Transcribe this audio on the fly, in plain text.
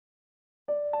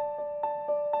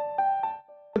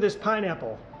This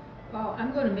pineapple. Oh,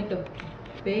 I'm going to make a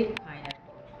baked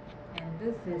pineapple, and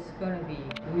this is going to be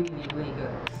really, really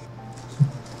good.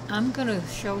 I'm going to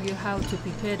show you how to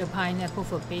prepare the pineapple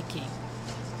for baking.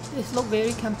 It looks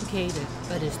very complicated,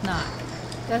 but it's not.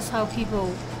 That's how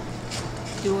people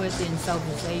do it in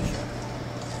Southeast Asia.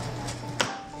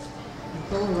 You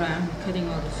go around cutting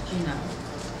all the skin out.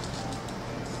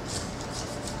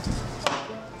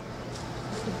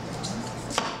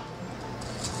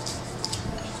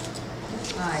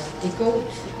 It goes,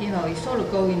 you sort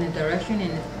of go in a direction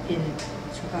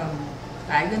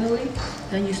diagonally.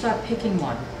 Then you start picking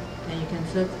one, and you can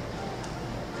start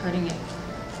cutting it,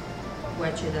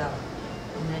 wedge it out,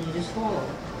 and then you just follow.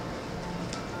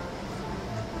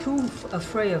 Too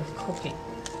afraid of cooking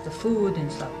the food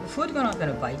and stuff. The food's not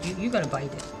gonna bite you. You're gonna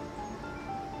bite it.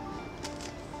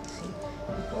 See,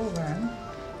 you go around.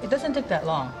 It doesn't take that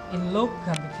long. It looks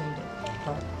complicated,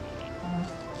 but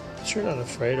You're not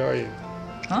afraid, are you?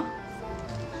 huh?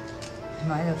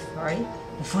 Am I afraid?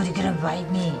 The food is gonna bite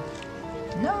me.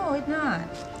 No, it's not.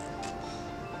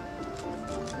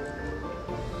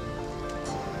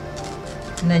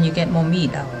 And then you get more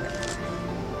meat out of it.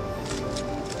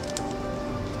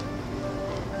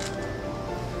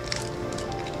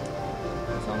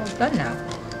 It's almost done now.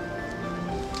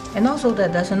 And also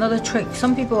there's another trick.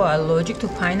 Some people are allergic to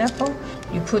pineapple.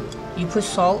 You put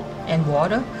salt and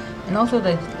water, and also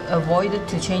they avoid it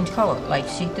to change color. Like,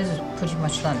 see, this is pretty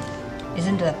much done.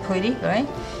 Isn't that pretty, right?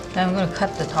 Now I'm gonna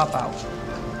cut the top out.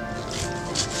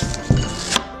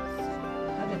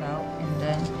 Cut it out, and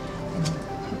then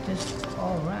put this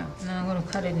all around. Now I'm gonna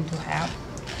cut it into half.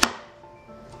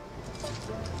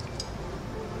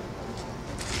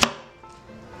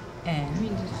 And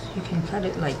you can cut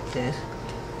it like this.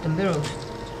 The middle is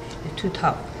too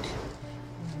tough.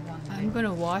 I'm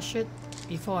gonna wash it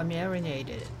before I marinate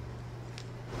it.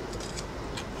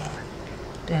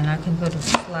 Then I can go to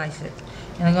slice it,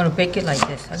 and I'm gonna bake it like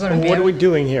this. What are we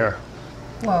doing here?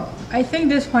 Well, I think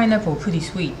this pineapple is pretty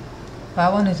sweet, but I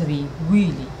want it to be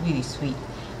really, really sweet.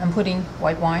 I'm putting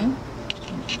white wine,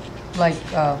 like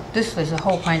this is a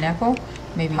whole pineapple,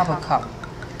 maybe half a cup.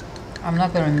 I'm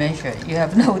not gonna measure it. You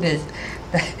have noticed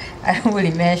that I don't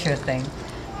really measure things.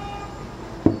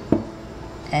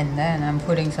 And then I'm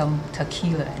putting some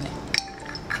tequila in it.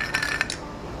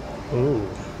 Ooh.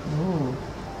 Ooh.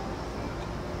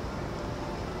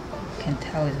 You can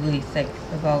tell it's really thick,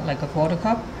 about like a quarter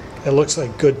cup. It looks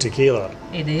like good tequila.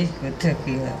 It is good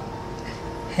tequila.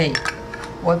 Hey,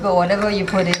 whatever you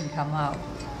put in come out.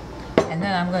 And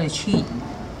then I'm going to cheat.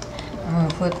 I'm going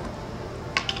to put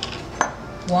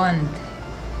 1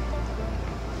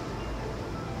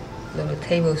 little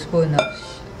tablespoon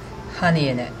of honey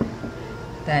in it.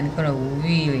 Then I'm going to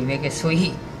really make it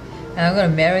sweet. And I'm going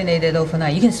to marinate it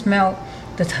overnight. You can smell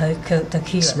the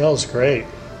tequila. It smells great.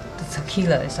 The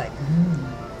tequila is like,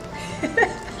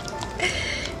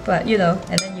 But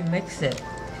and then you mix it,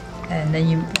 and then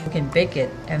you can bake it,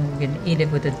 and you can eat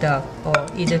it with a duck or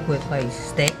eat it with like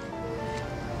steak.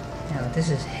 This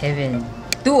is heaven.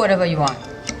 Do whatever you want.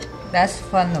 That's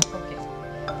fun of cooking.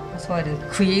 That's why the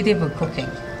creative of cooking.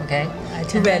 Okay.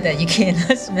 Too bad that you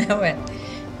cannot smell it,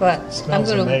 but I'm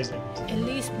gonna amazing. At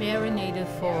least marinate it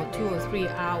for 2 or 3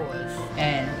 hours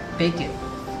and bake it.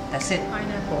 That's it.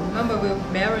 Pineapple. Remember, we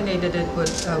marinated it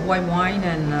with white wine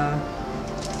and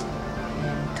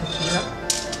tequila.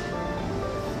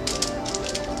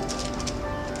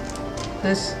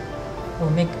 This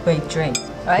will make a great drink,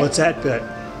 right? What's that bit?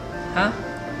 Huh?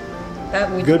 That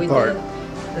Good part.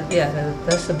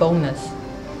 That's the bonus.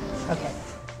 Okay.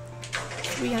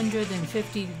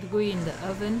 350 degrees in the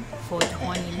oven for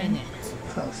 20 minutes.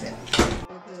 Close it.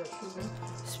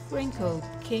 Sprinkle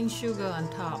cane sugar on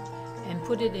top and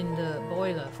put it in the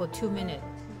boiler for 2 minutes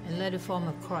and let it form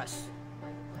a crust.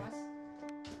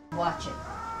 Watch it.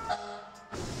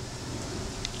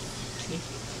 See?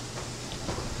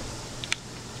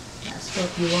 That's what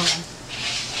you want.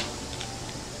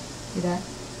 See that?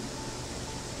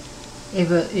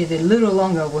 If a little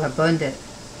longer, would have burned it.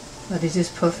 But this is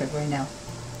perfect right now.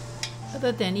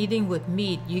 Other than eating with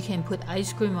meat, you can put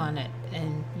ice cream on it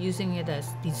and using it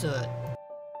as dessert.